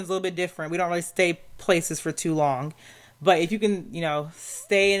generation is a little bit different. We don't really stay places for too long. But if you can, you know,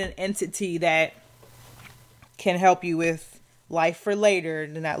 stay in an entity that can help you with life for later,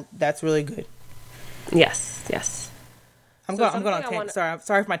 then that's really good. Yes. I'm going on tangents.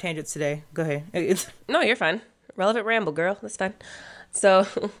 Sorry for my tangents today. Go ahead. No, you're fine. Relevant ramble, girl. That's fine. So,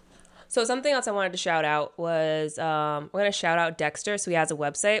 so something else I wanted to shout out was we're gonna shout out Dexter. So he has a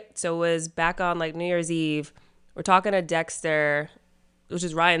website. So it was back on like New Year's Eve. We're talking to Dexter, which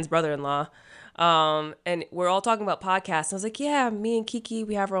is Ryan's brother-in-law. And we're all talking about podcasts. I was like, yeah, me and Kiki,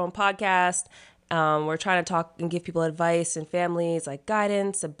 we have our own podcast. We're trying to talk and give people advice and families like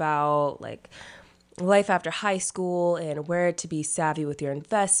guidance about like life after high school and where to be savvy with your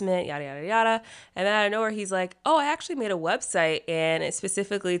investment, yada, yada, yada. And then out of nowhere, he's like, oh, I actually made a website and it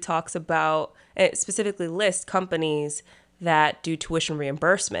specifically lists companies that do tuition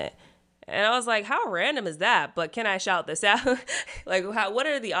reimbursement. And I was like, how random is that? But can I shout this out? Like, what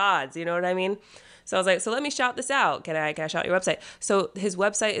are the odds? You know what I mean? So I was like, so let me shout this out. Can I shout your website? So his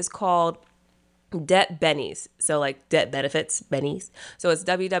website is called Debt Bennies. So like debt benefits, Bennies. So it's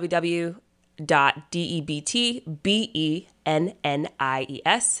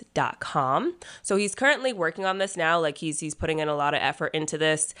www.debtbennies.com. So he's currently working on this now. Like he's putting in a lot of effort into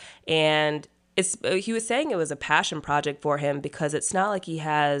this. And he was saying it was a passion project for him because it's not like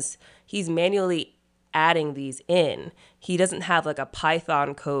he's manually adding these in. He doesn't have like a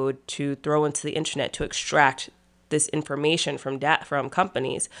Python code to throw into the internet to extract this information from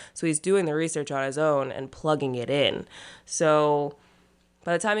companies. So he's doing the research on his own and plugging it in. So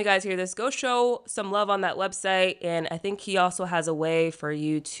by the time you guys hear this, go show some love on that website. And I think he also has a way for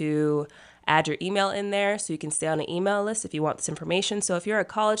you to add your email in there so you can stay on an email list if you want this information. So if you're a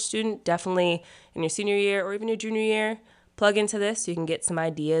college student, definitely in your senior year or even your junior year, plug into this so you can get some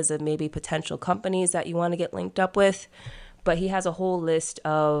ideas of maybe potential companies that you want to get linked up with. But he has a whole list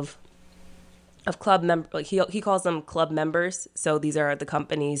of club members. Like he calls them club members. So these are the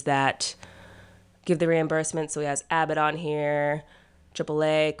companies that give the reimbursement. So he has Abbott on here,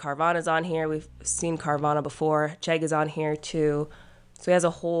 AAA, Carvana's on here. We've seen Carvana before. Chegg is on here too. So he has a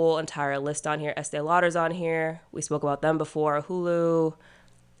whole entire list on here. Estee Lauder's on here. We spoke about them before. Hulu,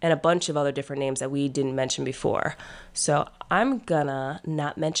 and a bunch of other different names that we didn't mention before. So I'm gonna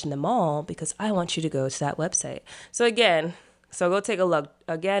not mention them all because I want you to go to that website. So go take a look.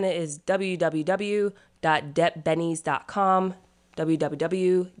 Again, it is www.debtbennies.com,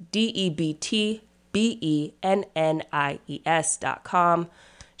 www.debtbennies.com.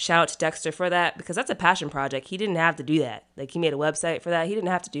 Shout out to Dexter for that because that's a passion project. He didn't have to do that. Like he made a website for that. He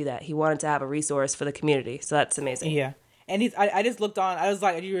didn't have to do that. He wanted to have a resource for the community. So that's amazing. Yeah. And I just looked on, I was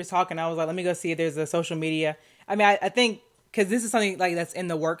like, you were talking, I was like, let me go see if there's a social media. I mean, I think, because this is something like that's in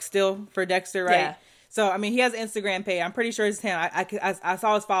the works still for Dexter, right? Yeah. So, I mean, he has an Instagram page. I'm pretty sure it's him. I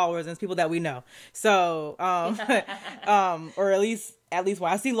saw his followers and it's people that we know. So, or at least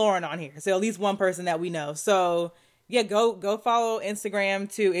one. I see Lauren on here. So at least one person that we know. So yeah, go follow Instagram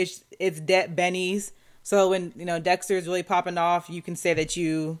too. It's Debt Bennies. So when, Dexter is really popping off, you can say that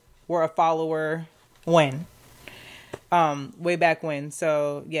you were a follower way back when.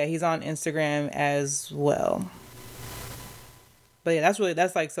 So yeah, he's on Instagram as well. But yeah, that's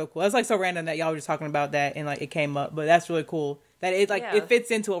like so cool. That's like so random that y'all were just talking about that and like it came up. But that's really cool that it fits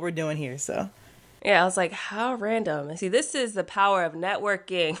into what we're doing here. So yeah, I was like, how random. See, this is the power of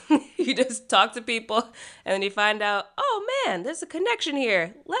networking. You just talk to people and then you find out, oh man, there's a connection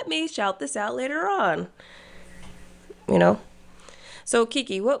here. Let me shout this out later on. So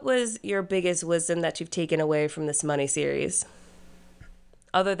Kiki, what was your biggest wisdom that you've taken away from this money series?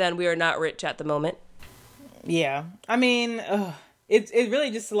 Other than we are not rich at the moment. Yeah. I mean, it's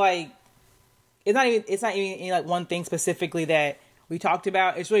really just like, it's not even like one thing specifically that we talked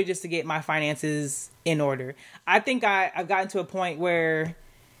about. It's really just to get my finances in order. I think I've gotten to a point where,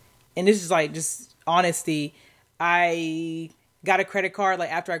 and this is like just honesty, I got a credit card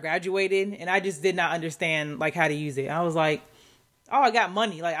like after I graduated and I just did not understand like how to use it. I was like, oh, I got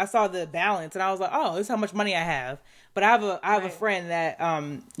money. Like I saw the balance and I was like, oh, this is how much money I have. But I have a friend that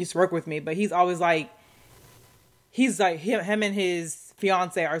used to work with me, but he's always like, him and his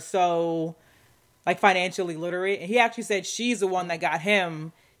fiance are so like financially literate. And he actually said she's the one that got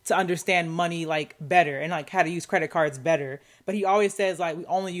him to understand money like better and like how to use credit cards better. But he always says like we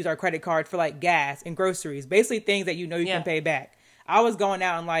only use our credit card for like gas and groceries, basically things that you can pay back. I was going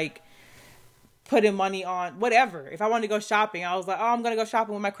out and like putting money on whatever. If I wanted to go shopping, I was like, oh, I'm going to go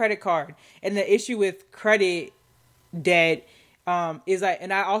shopping with my credit card. And the issue with credit debt is like,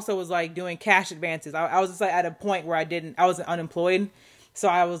 and I also was like doing cash advances. I was just like at a point where I wasn't unemployed. So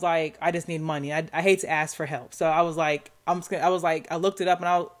I was like, I just need money. I hate to ask for help. So I was like, I looked it up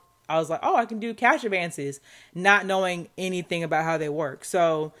and I was like, oh, I can do cash advances, not knowing anything about how they work.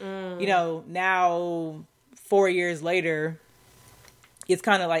 So, now 4 years later, it's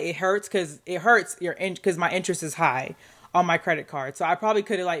kind of like, it hurts because my interest is high on my credit card. So I probably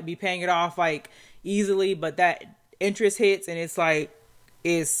could have like be paying it off like easily, but that interest hits and it's like,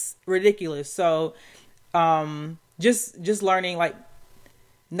 is ridiculous. So just learning like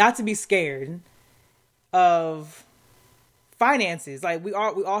not to be scared of finances. Like we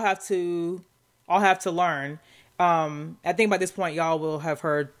all have to learn. I think by this point y'all will have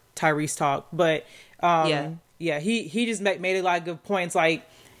heard Tyrese talk, but he just made a lot of good points. Like,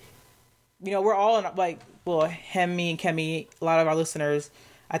 you know, we're all in, like, well, him, me, and Kemi, a lot of our listeners,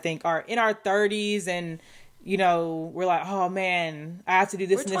 I think, are in our 30s, and, you know, we're like, oh man, I have to do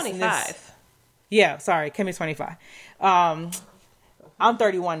this and this 25. and this. Yeah, sorry, Kemi's 25. I'm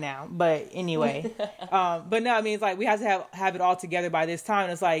 31 now, but anyway. But no, I mean, it's like we have to have it all together by this time.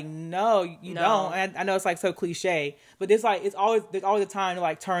 And it's like, no, you don't. And I know it's like so cliche, but there's always a time to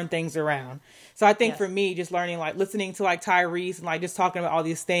like turn things around. So I think for me, just learning, like listening to like Tyrese and like just talking about all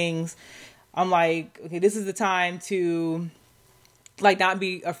these things, I'm like, okay, this is the time to like not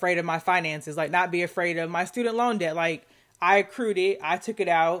be afraid of my finances, like not be afraid of my student loan debt. Like I accrued it, I took it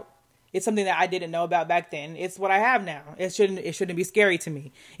out. It's something that I didn't know about back then. It's what I have now. It shouldn't be scary to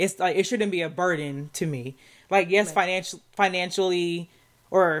me. It's like, it shouldn't be a burden to me. Like, yes, financially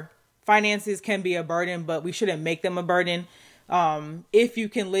or finances can be a burden, but we shouldn't make them a burden. If you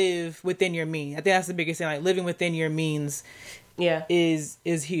can live within your means. I think that's the biggest thing. Like living within your means is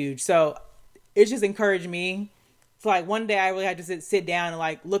huge. So it's just encouraged me. So like one day I really had to sit down and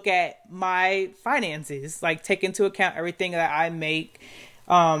like look at my finances, like take into account everything that I make.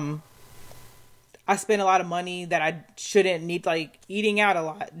 I spend a lot of money that I shouldn't need, like eating out a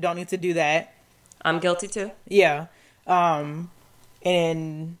lot. Don't need to do that. I'm guilty too. Yeah. And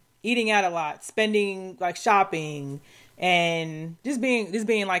eating out a lot, spending like shopping and just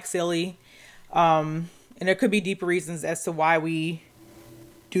being like silly. And there could be deeper reasons as to why we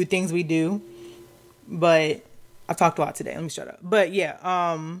do things we do, but I've talked a lot today. Let me shut up. But yeah,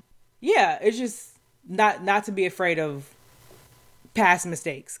 it's just not to be afraid of past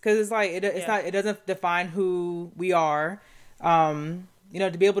mistakes, because it's like it doesn't define who we are. You know,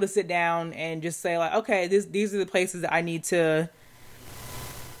 to be able to sit down and just say like, okay, these are the places that I need to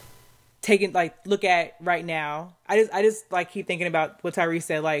take it, like look at right now. I just like keep thinking about what Tyrese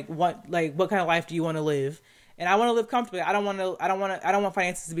said, like what kind of life do you want to live? And I want to live comfortably. I don't want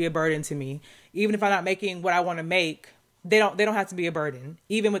finances to be a burden to me. Even if I'm not making what I want to make, they don't have to be a burden.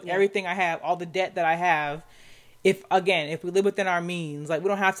 Even with everything I have, all the debt that I have, if we live within our means, like we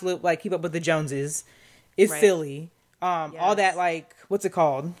don't have to live, like keep up with the Joneses. It's silly. All that, like, what's it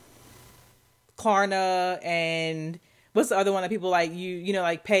called? Klarna, and what's the other one that people like, you know,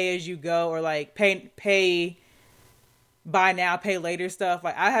 like pay as you go, or like pay buy now, pay later stuff.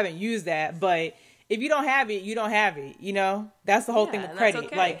 Like I haven't used that, but if you don't have it, you don't have it. You know, that's the whole thing with credit.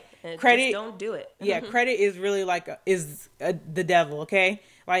 Okay. Like credit, just don't do it. Yeah, credit is really like the devil. Okay,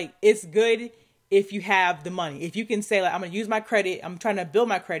 like it's good if you have the money. If you can say like, I'm gonna use my credit, I'm trying to build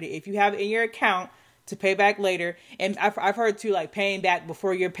my credit. If you have it in your account to pay back later, and I've heard too, like paying back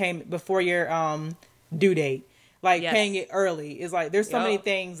before your due date, like paying it early is like, there's so many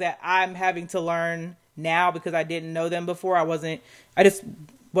things that I'm having to learn now because I didn't know them before. I just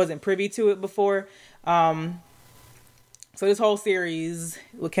wasn't privy to it before. So this whole series,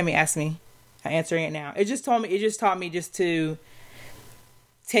 what Kemi asked me, I'm answering it now. It just taught me just to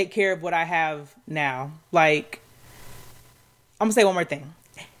take care of what I have now. Like, I'm gonna say one more thing.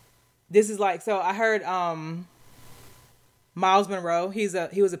 This is like, so I heard Miles Monroe, he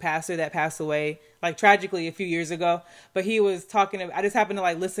was a pastor that passed away like tragically a few years ago, but he was talking about, I just happened to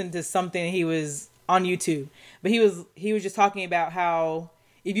like listen to something, he was on YouTube, but he was just talking about how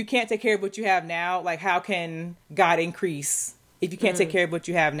if you can't take care of what you have now, like how can God increase if you can't take care of what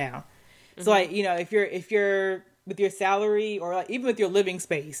you have now? So like, you know, if you're with your salary, or like even with your living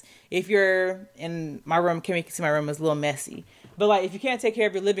space, if you're in my room, Kimmy can see my room is a little messy, but like if you can't take care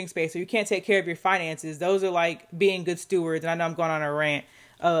of your living space, or you can't take care of your finances, those are like being good stewards. And I know I'm going on a rant,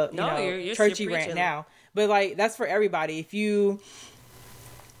 you're churchy rant now, but like that's for everybody. If you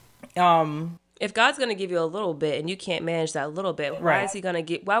if God's going to give you a little bit and you can't manage that little bit,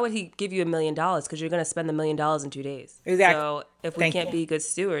 why would he give you $1 million? Because you're going to spend the $1 million in 2 days. Exactly. So if we can't be good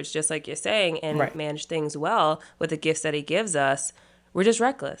stewards, just like you're saying, and manage things well with the gifts that he gives us, we're just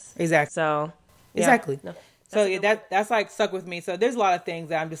reckless. Exactly. So exactly. No, so that's like stuck with me. So there's a lot of things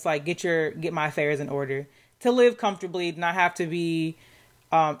that I'm just like, get my affairs in order to live comfortably, not have to be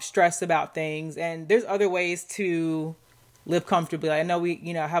stressed about things. And there's other ways to live comfortably. Like I know we,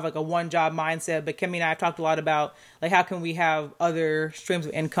 have like a one job mindset, but Kimmy and I have talked a lot about like how can we have other streams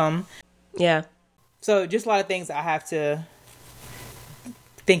of income. Yeah. So just a lot of things I have to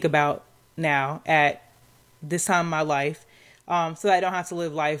think about now at this time in my life, so that I don't have to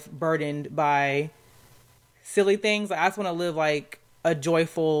live life burdened by silly things. Like I just want to live like a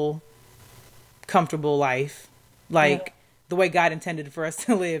joyful, comfortable life, like the way God intended for us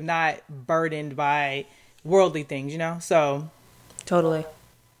to live, not burdened by worldly things, you know? So Totally.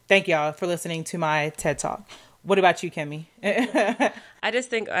 thank y'all for listening to my TED Talk. What about you, Kemi? I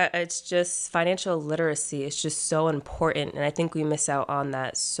just think it's just financial literacy is just so important. And I think we miss out on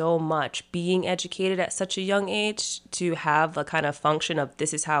that so much. Being educated at such a young age to have a kind of function of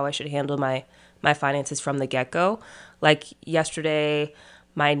this is how I should handle my finances from the get-go. Like yesterday,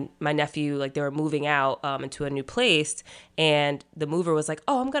 my nephew, like they were moving out into a new place, and the mover was like,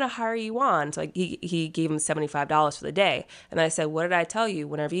 oh, I'm going to hire you on. So like he gave him $75 for the day. And I said, what did I tell you?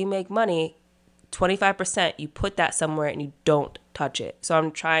 Whenever you make money, 25%, you put that somewhere and you don't touch it. So I'm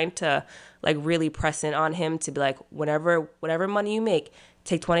trying to like really press in on him to be like, whatever money you make,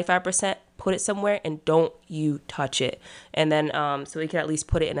 take 25%, put it somewhere and don't you touch it. And then so we can at least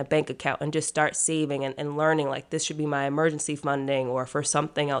put it in a bank account and just start saving and learning like this should be my emergency funding or for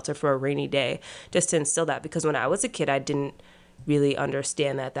something else or for a rainy day, just to instill that. Because when I was a kid, I didn't really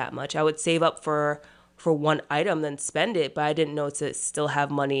understand that much. I would save up for one item, then spend it, but I didn't know to still have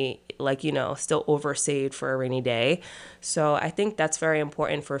money, like, you know, still oversaved for a rainy day. So I think that's very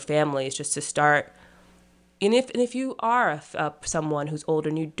important for families, just to start. And if you are someone who's older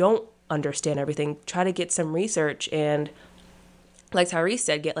and you don't understand everything, try to get some research and, like Tyrese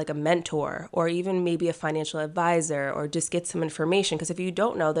said, get like a mentor or even maybe a financial advisor, or just get some information. Because if you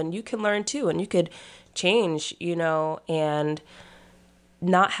don't know, then you can learn too, and you could change, you know, and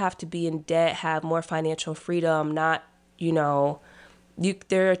not have to be in debt, have more financial freedom, not, you know,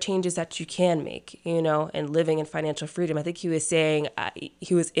 there are changes that you can make, you know, and living in financial freedom. I think he was saying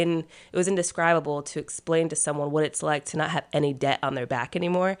it was indescribable to explain to someone what it's like to not have any debt on their back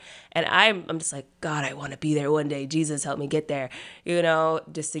anymore. And I'm just like, God, I want to be there one day. Jesus, help me get there, you know,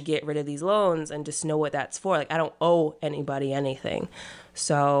 just to get rid of these loans and just know what that's for. Like, I don't owe anybody anything.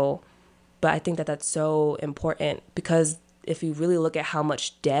 So, but I think that that's so important, because if you really look at how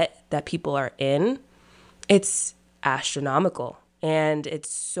much debt that people are in, it's astronomical. And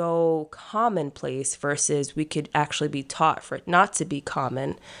it's so commonplace versus we could actually be taught for it not to be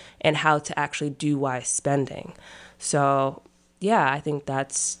common and how to actually do wise spending. So, yeah, I think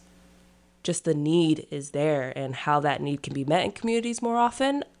that's just the need is there, and how that need can be met in communities more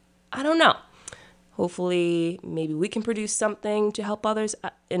often. I don't know. Hopefully, maybe we can produce something to help others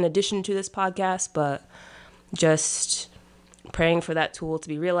in addition to this podcast, but just praying for that tool to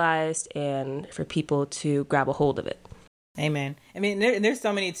be realized and for people to grab a hold of it. Amen. I mean, there's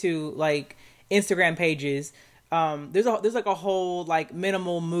so many too, like Instagram pages. There's like a whole like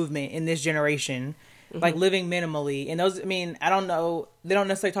minimal movement in this generation, like living minimally. And those, I mean, I don't know, they don't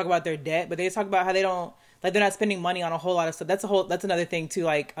necessarily talk about their debt, but they talk about how they don't, like, they're not spending money on a whole lot of stuff. That's another thing too.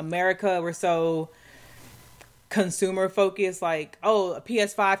 Like America, we're so consumer focused. Like, oh, a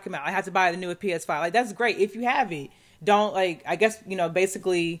PS5 come out, I have to buy the newest PS5. Like, that's great if you have it. Don't, like, I guess, you know,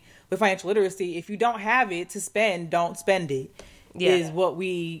 basically with financial literacy, if you don't have it to spend, don't spend it. Yeah. Is what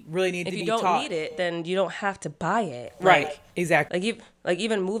we really need to be taught. If you don't need it, then you don't have to buy it. Right. Exactly. Like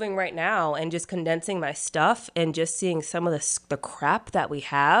even moving right now and just condensing my stuff and just seeing some of the crap that we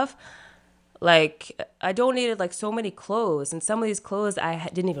have. Like, I donated like so many clothes, and some of these clothes I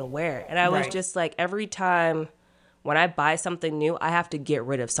didn't even wear. And I was just like, every time when I buy something new, I have to get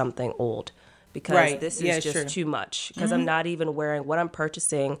rid of something old. Because this is just too much. Because I'm not even wearing what I'm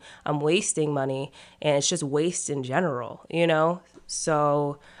purchasing. I'm wasting money. And it's just waste in general, you know?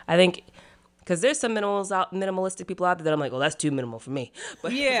 So I think, because there's some minimalistic people out there that I'm like, well, that's too minimal for me.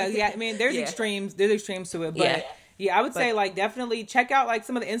 But yeah. I mean, there's extremes. There's extremes to it. But yeah, I would say, like, definitely check out, like,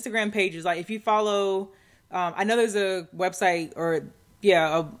 some of the Instagram pages. Like, if you follow, I know there's a website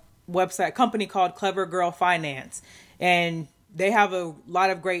company called Clever Girl Finance. And they have a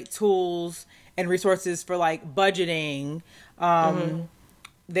lot of great tools and resources for like budgeting.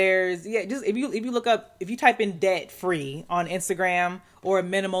 There's just if you type in debt free on Instagram or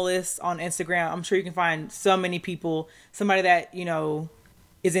minimalist on Instagram, I'm sure you can find so many people, somebody that, you know,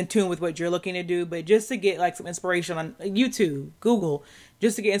 is in tune with what you're looking to do. But just to get like some inspiration on YouTube, Google,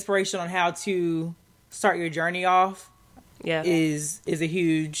 just to get inspiration on how to start your journey off, is a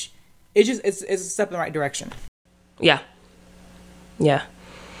huge. It's a step in the right direction. Yeah.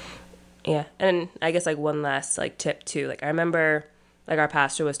 And I guess like one last like tip too. Like I remember like our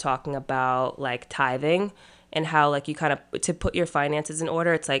pastor was talking about like tithing and how like you kind of, to put your finances in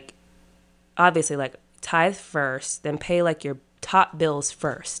order, it's like obviously like tithe first, then pay like your top bills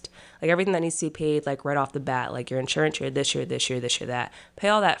first. Like everything that needs to be paid like right off the bat, like your insurance, your this year, that. Pay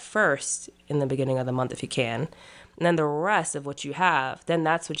all that first in the beginning of the month if you can. And then the rest of what you have, then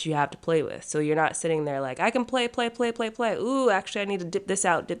that's what you have to play with. So you're not sitting there like, I can play. Ooh, actually, I need to dip this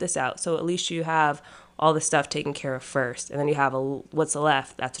out. So at least you have all the stuff taken care of first. And then you have what's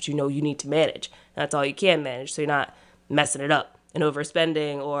left. That's what you know you need to manage. That's all you can manage. So you're not messing it up and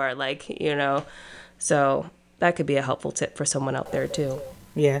overspending or like, you know. So that could be a helpful tip for someone out there too.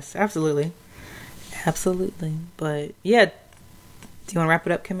 Yes, absolutely. Absolutely. But yeah, do you want to wrap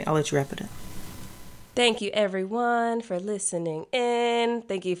it up, Kimmy? I'll let you wrap it up. Thank you, everyone, for listening in.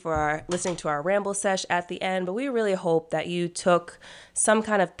 Thank you for listening to our ramble sesh at the end. But we really hope that you took some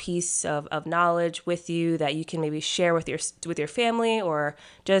kind of piece of knowledge with you that you can maybe share with your family or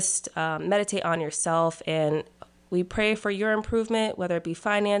just meditate on yourself. And we pray for your improvement, whether it be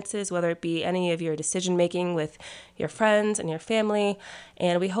finances, whether it be any of your decision making with your friends and your family.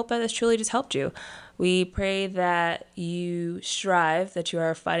 And we hope that this truly just helped you. We pray that you strive, that you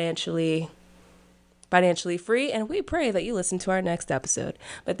are financially free, and we pray that you listen to our next episode.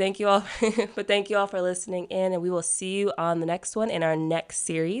 But thank you all for listening in, and we will see you on the next one. In our next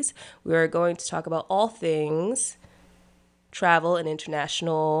series, we are going to talk about all things travel and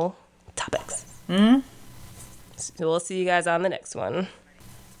international topics. So we'll see you guys on the next one.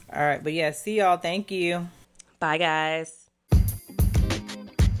 All right, but yeah, see y'all. Thank you. Bye, guys.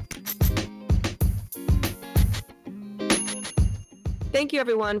 Thank you,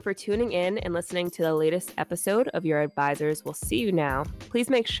 everyone, for tuning in and listening to the latest episode of Your Advisors Will See You Now. Please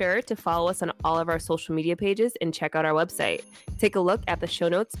make sure to follow us on all of our social media pages and check out our website. Take a look at the show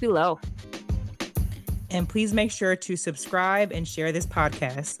notes below. And please make sure to subscribe and share this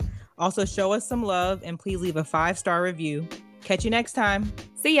podcast. Also, show us some love and please leave a 5-star review. Catch you next time.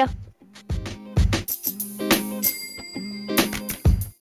 See ya.